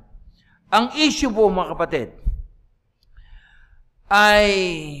kamatayan. Ang issue po, mga kapatid, ay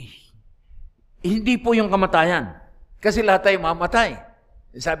hindi po yung kamatayan. Kasi lahat tayo mamatay.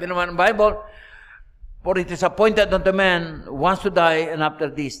 Sabi naman ng Bible, for it is appointed unto man once to die, and after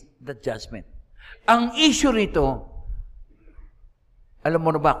this, the judgment. Ang issue rito, alam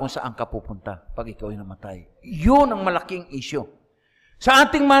mo na ba kung saan ka pupunta pag ikaw ay namatay? Yun ang malaking issue. Sa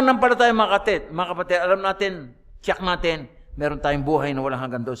ating mananampalataya, mga kapatid, alam natin, check natin, meron tayong buhay na walang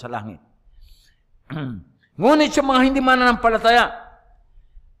hanggan doon sa langit. Ngunit sa mga hindi mananampalataya,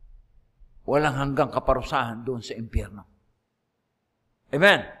 walang hanggang kaparusahan doon sa impyerno.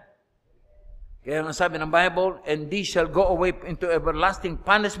 Amen? Kaya nga sabi ng Bible, and these shall go away into everlasting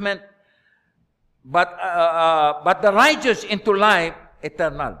punishment, but the righteous into life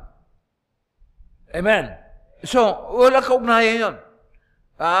eternal. Amen. So, wala kaugnayan yun.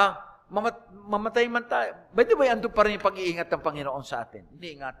 Mamatay man tayo. By the way, ando pa rin yung pag-iingat ng Panginoon sa atin.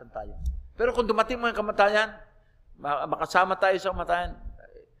 Hindi ingatan tayo. Pero kung dumating mo yung kamatayan, makasama tayo sa kamatayan,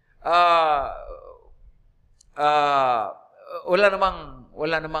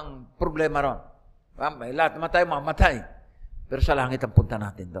 wala namang problema ron. May lahat naman tayo mamatay. Pero sa langit ang punta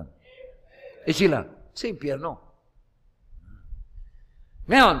natin doon. Sila, sa impyerno.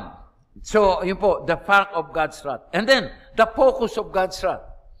 Ngayon, so, yun po, the fact of God's wrath. And then, the focus of God's wrath.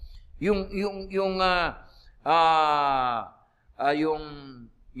 Yung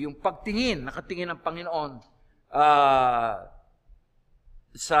pagtingin, nakatingin ng Panginoon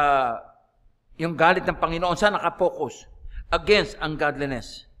sa yung galit ng Panginoon, saan nakapokus? Against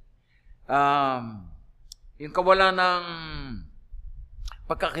ungodliness. Yung kawalan ng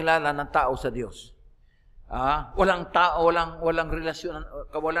pagkakilala ng tao sa Diyos. Walang relasyon,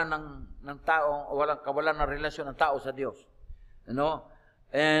 kawalan ng tao, kawalan ng relasyon ng tao sa Diyos.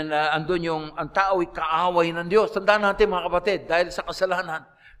 And andun ang tao ay kaaway ng Diyos. Tandaan natin mga kapatid, dahil sa kasalanan,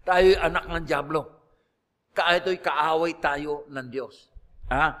 tayo ay anak ng dyablo. Ito'y kaaway tayo ng Diyos.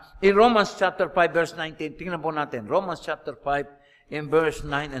 In Romans chapter 5 verse 19, tingnan po natin. Romans chapter 5 in verse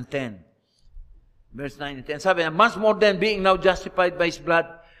 9 and 10. Verse 9 and 10. Sabi na, much more than being now justified by His blood,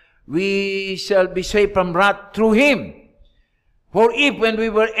 we shall be saved from wrath through Him. For if when we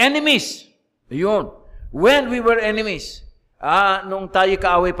were enemies, when we were enemies, nung tayo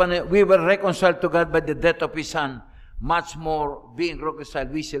kaaway pa na, we were reconciled to God by the death of His Son, much more being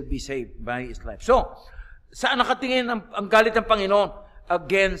reconciled, we shall be saved by His life. So, saan nakatingin ang galit ng Panginoon?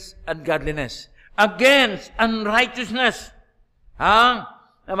 Against ungodliness. Against unrighteousness.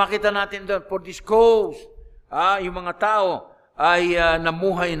 Makita natin doon, for this cause, yung mga tao ay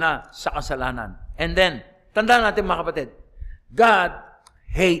namuhay na sa kasalanan. And then, tandaan natin mga kapatid, God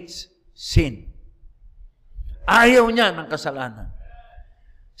hates sin. Ayaw niya ng kasalanan.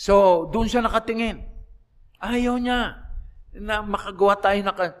 So, doon siya nakatingin. Ayaw niya na makagawa tayo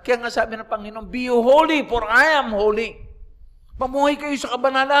na... Kaya nga sabi ng Panginoon, be you holy, for I am holy. Pamuhay kayo sa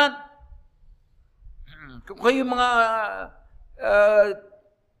kabanalan. Kung kayo mga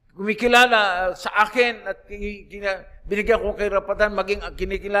kumikilala sa akin at binigyan ko kayo rapatan, maging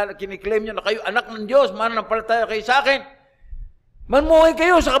kiniklaim nyo na kayo anak ng Diyos, mananampalataya kayo sa akin, mamuhay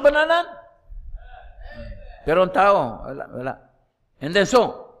kayo sa kabanalan. Pero ang tao, wala. And then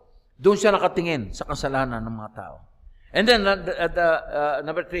so, doon siya nakatingin sa kasalanan ng mga tao. And then,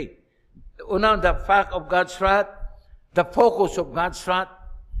 number 3, the fact of God's wrath, the focus of God's wrath,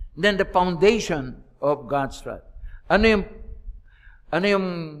 then the foundation of God's wrath. Ano yung,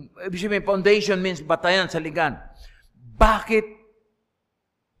 ibig sabihin, foundation means batayan, saligan. Bakit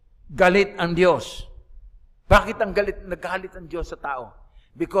galit ang Diyos? Bakit naggalit ang Diyos sa tao?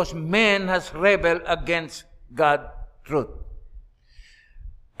 Because man has rebelled against God's truth.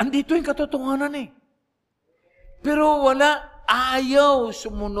 Andito yung katotohanan eh. Pero ayaw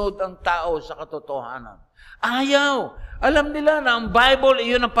sumunod ang tao sa katotohanan. Ayaw. Alam nila na ang Bible,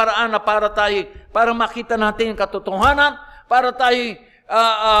 iyon ang paraan na para makita natin yung katotohanan, para tayo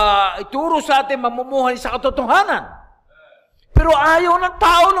ituro sa atin mamumuhay sa katotohanan. Pero ayaw ng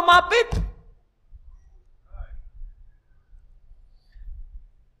tao lumapit.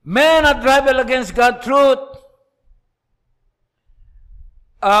 Men have rebelled against God's truth,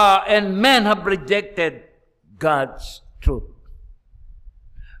 and men have rejected God's truth.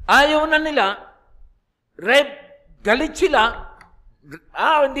 Ayaw na nila, galit sila,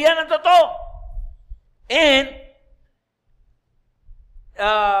 hindi yan ang totoo. And,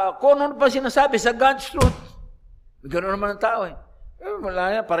 kung ano pa sinasabi sa God's truth, gano'n naman ang tao eh.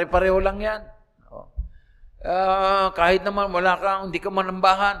 Wala yan, pare-pareho lang yan. Kahit naman hindi ka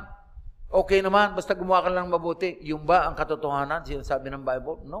manambahan, okay naman, basta gumawa ka lang mabuti. Yung ba ang katotohanan, sinasabi ng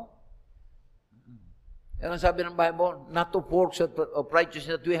Bible? No. Yan ang sabi ng Bible, not to works of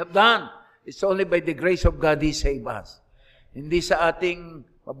righteousness that we have done. It's only by the grace of God He saved us. Hindi sa ating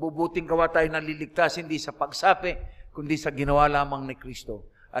mabubuting gawa tayo naliligtas, hindi sa pagsapi, kundi sa ginawa lamang ni Kristo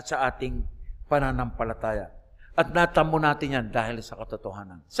at sa ating pananampalataya. At natamo natin yan dahil sa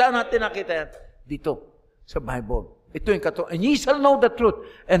katotohanan. Saan natin nakita yan? Dito, sa Bible. Ito yung katotohanan. And ye shall know the truth,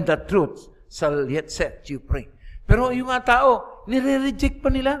 and the truth shall yet set you free. Pero yung mga tao, nire-reject pa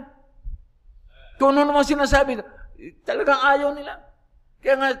nila. Kung ano naman sinasabi, talagang ayaw nila.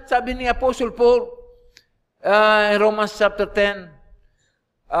 Kaya nga sabi ni Apostle Paul, in Romans chapter 10,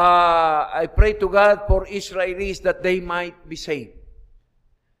 I pray to God for Israelis that they might be saved.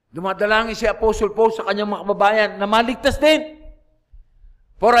 Dumadalangin si Apostle Paul sa kanyang mga kababayan na maligtas din.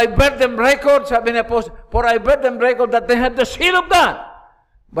 For I bear them record, sabi ni Apostle, for I bear them record that they had the seal of God,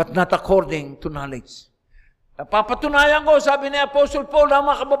 but not according to knowledge. Napapatunayan ko, sabi ni Apostle Paul, ang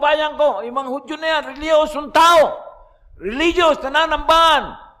mga kababayan ko, yung mga Hudyo na yan, reliyosong tao, religious,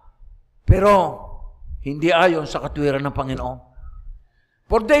 nananambahan, pero hindi ayon sa katwiran ng Panginoon.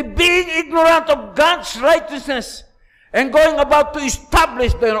 For they being ignorant of God's righteousness and going about to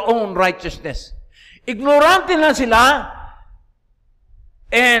establish their own righteousness. Ignorante na sila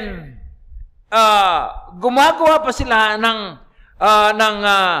and gumagawa pa sila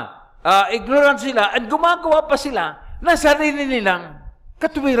ignorant sila at gumagawa pa sila ng sarili nilang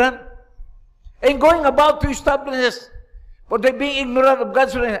katuwiran. And going about to establish, for they being ignorant of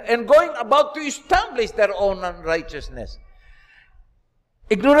God's righteousness and going about to establish their own righteousness.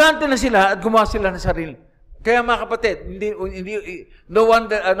 Ignorante na sila at gumawa sila ng sarili. Kaya mga kapatid, no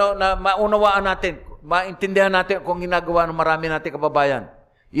wonder, na maunawaan natin, maintindihan natin kung ginagawa ng marami natin kababayan.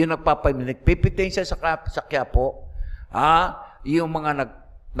 Yung nagpipitin siya sa Quiapo, yung mga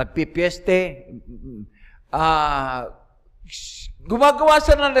nagpipieste, gumagawa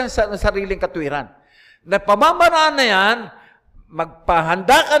sila ng sariling katwiran. Na pamamaraan na yan,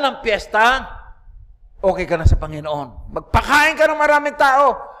 magpahanda ka ng piyesta, okay ka na sa Panginoon. Magpakain ka ng maraming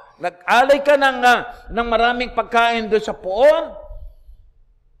tao. Nag-alay ka ng maraming pagkain doon sa poon,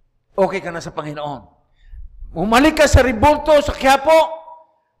 okay ka na sa Panginoon. Umalik ka sa Ribulto, sa Quiapo,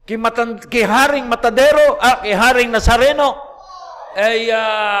 kay Haring Matadero, kay Haring Nazareno, ay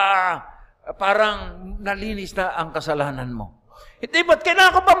parang nalinis na ang kasalanan mo. Hindi, ba't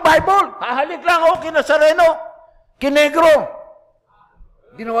kailangan ko bang Bible? Hahalik lang ako kay Nazareno, kay Negro.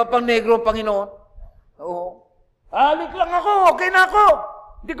 Ginawa pang Negro ang Panginoon. Oo. Halik lang ako, okay na ako.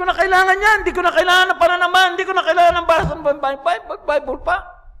 Hindi ko na kailangan yan, hindi ko na kailangan ng pananaman, hindi ko na kailangan ng basa ng Bible pa.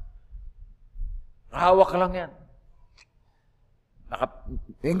 Hawak lang yan.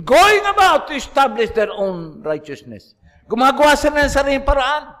 And going about to establish their own righteousness. Gumagawa sila ng sariling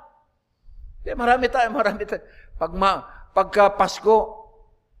paraan. Marami tayo. Pagka Pasko,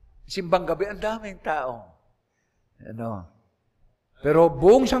 simbang gabi, ang daming tao. Pero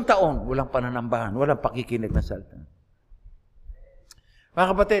buong isang taon, walang pananambahan, walang pakikinig na salita. Mga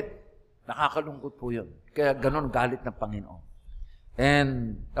kapatid, nakakalungkot po yun. Kaya ganon galit ng Panginoon.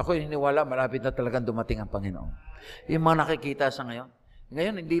 And ako hiniwala, malapit na talagang dumating ang Panginoon. Yung mga nakikita sa ngayon,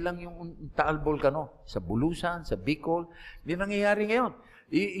 hindi lang yung Taal Volcano, sa Bulusan, sa Bicol, hindi nangyayari ngayon.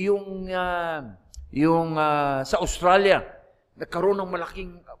 Sa Australia, nagkaroon ng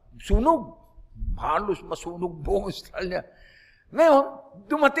malaking sunog. Halos masunog buong Australia. Ngayon,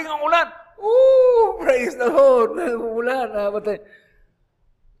 dumating ang ulan. Praise the Lord. Ulan.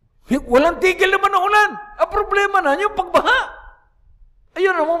 Walang tigil naman ang ulan. Ang problema na yung pagbaha.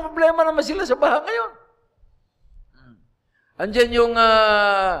 Ayun, ang problema naman sila sa baha ngayon. Andiyan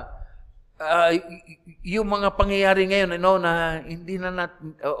yung mga pangyayari ngayon, na hindi na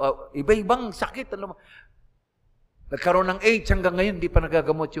iba-ibang sakit. Nagkaroon ng AIDS hanggang ngayon, hindi pa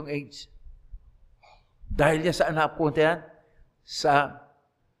nagagamot yung AIDS. Dahil yan saan napunta yan? Sa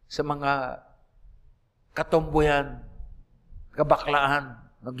mga katomboyan, kabaklaan,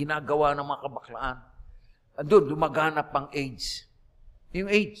 na ginagawa ng mga kabaklaan. Doon, lumaganap ang AIDS. Yung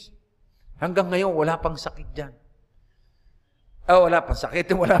AIDS. Hanggang ngayon, wala pang sakit dyan. Wala pang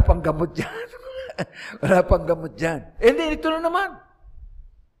sakit, wala pang gamot dyan. Wala pang gamot dyan. Hindi, ito na naman.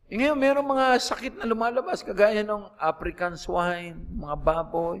 Ngayon, mayroong mga sakit na lumalabas, kagaya ng African swine, mga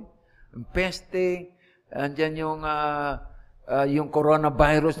baboy, yung peste, andyan yung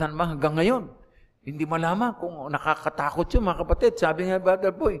coronavirus na naman hanggang ngayon. Hindi malaman kung nakakatakot yun, mga kapatid. Sabi nga,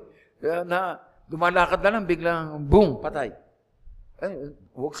 Brother Boy, na dumalakad na lang, biglang boom, patay.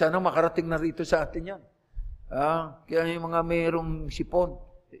 Huwag sana makarating na rito sa atin yan. Kaya yung mga mayroong sipon.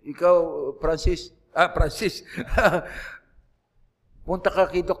 Ikaw, Francis. Punta ka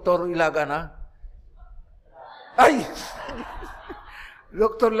kay Dr. Ilagan, ha? Ay!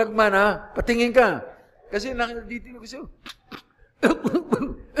 Dr. Lagman, ha? Patingin ka. Kasi nakitinig ko siya.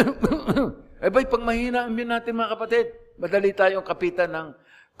 Ba'y pag mahina ang immune natin, mga kapatid, madali tayong kapitan ng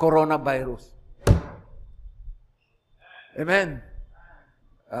coronavirus. Amen.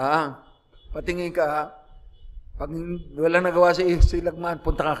 Patingin ka, ha? Pag wala nagawa si Lagman,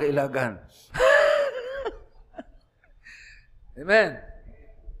 punta ka kay Ilagan. Amen.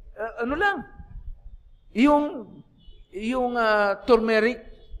 Ano lang? Yung turmeric,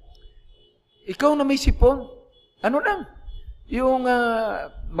 ikaw na may sipon, ano lang? Yung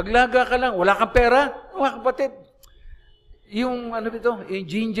maglaga ka lang, wala kang pera, mga kapatid. Yung yung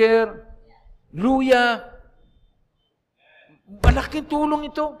ginger, luya, malaking tulong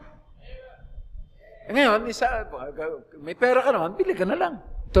ito. Ngayon, may pera ka naman, bili ka na lang.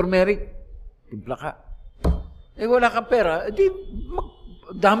 Turmeric, timpla ka. Wala kang pera, di,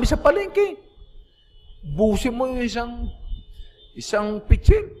 dami sa palengke. Busin mo yung isang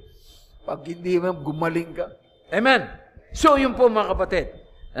pitching. Pag hindi mo, gumaling ka. Amen. So, yun po mga kapatid.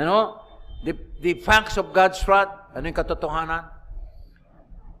 The facts of God's wrath, ano yung katotohanan?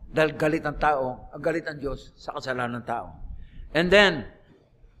 Dahil galit ang tao, ang galit ang Diyos sa kasalanan ng tao. And then,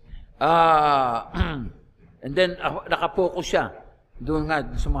 nakapokus siya doon nga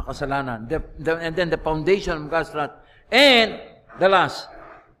sa mga kasalanan. And then the foundation of God's wrath. And the last,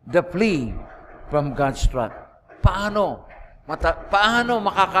 the plea from God's wrath. Paano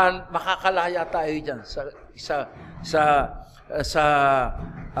makakalaya tayo diyan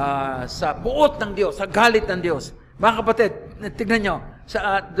sa buot ng Diyos, sa galit ng Diyos? Mga kapatid, tignan nyo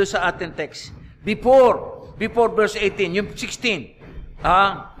doon sa ating text. Before verse 18, yung 16.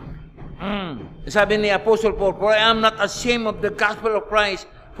 Sabi ni Apostle Paul, "For I am not ashamed of the gospel of Christ,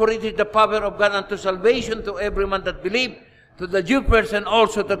 for it is the power of God unto salvation to every man that believe, to the Jew first and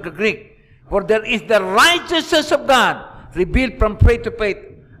also to the Greek. For there is the righteousness of God revealed from faith to faith,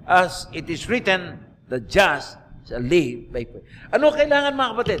 as it is written, the just shall live by faith." Ano kailangan mga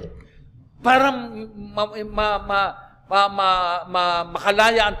kapatid? Para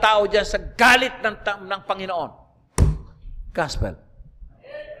makalaya ang tao dyan sa galit ng Panginoon. Gospel.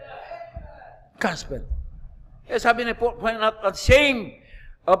 Sabi ni Paul, "For not ashamed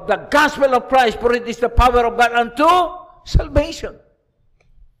of the gospel of Christ, for it is the power of God unto salvation."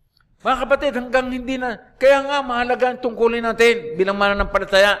 Mga kapatid, hanggang hindi na, kaya nga mahalaga ang tungkulin natin bilang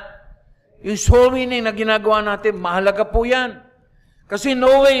mananampalataya. Yung soul winning na ginagawa natin, mahalaga po yan. Kasi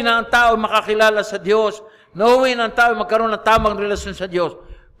no way na ang tao makakilala sa Diyos, no way na ang tao magkaroon ng tamang relasyon sa Diyos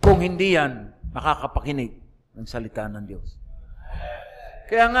kung hindi yan makakapakinig ng salita ng Diyos.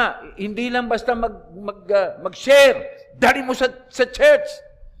 Kaya nga, hindi lang basta mag-share. Dali mo sa church.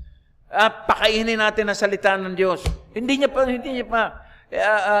 Pakainin natin ang salita ng Diyos. Hindi niya pa.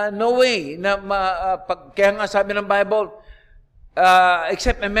 No way. Kaya nga sabi ng Bible,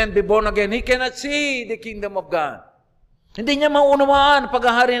 except a man be born again, he cannot see the kingdom of God. Hindi niya maunawaan ang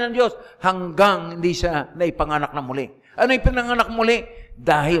paghahari ng Diyos hanggang hindi siya naipanganak na muli. Ano yung pinanganak muli?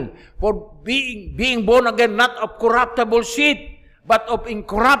 Dahil, for being born again, not of corruptible seed, but of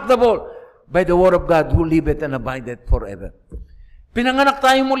incorruptible, by the word of God, who liveth and abideth forever. Pinanganak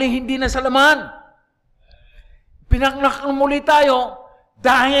tayo muli, hindi na sa laman. Pinanganak muli tayo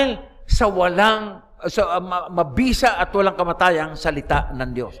dahil sa mabisa at walang kamatayang salita ng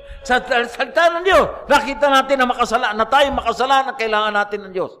Diyos. Sa salita ng Diyos, nakita natin na tayo makasalanan, kailangan natin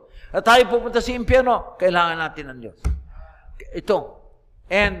ng Diyos. Na tayo pupunta sa impyerno, kailangan natin ng Diyos. Ito.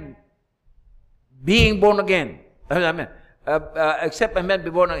 And being born again. Except a man be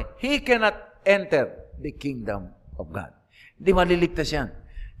born again, he cannot enter the kingdom of God. Hindi maliligtas yan.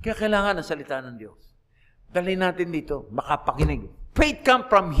 Kaya kailangan ng salita ng Diyos. Dali natin dito, makapakinig. Faith comes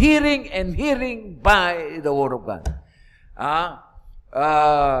from hearing, and hearing by the word of God.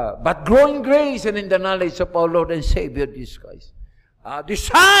 But growing grace and in the knowledge of our Lord and Savior Jesus Christ.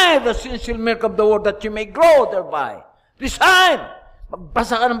 Desire the sincere milk of the word that you may grow thereby. Desire.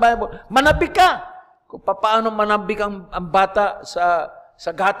 Magbasa ka ng Bible. Manabik ka. Kung paano manabik ang bata sa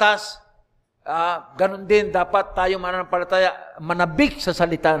gatas, ganun din dapat tayo mananampalataya, manabik sa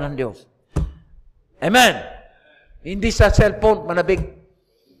salita ng Diyos. Amen. Hindi sa cellphone, manabik.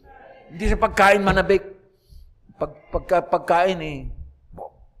 Hindi sa pagkain, manabik. Pagkain,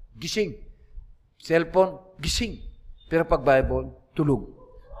 gising. Cellphone, gising. Pero pag Bible, tulog.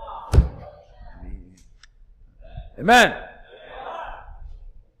 Amen.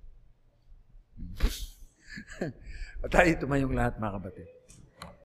 Tayo tumayong lahat, mga kapatid.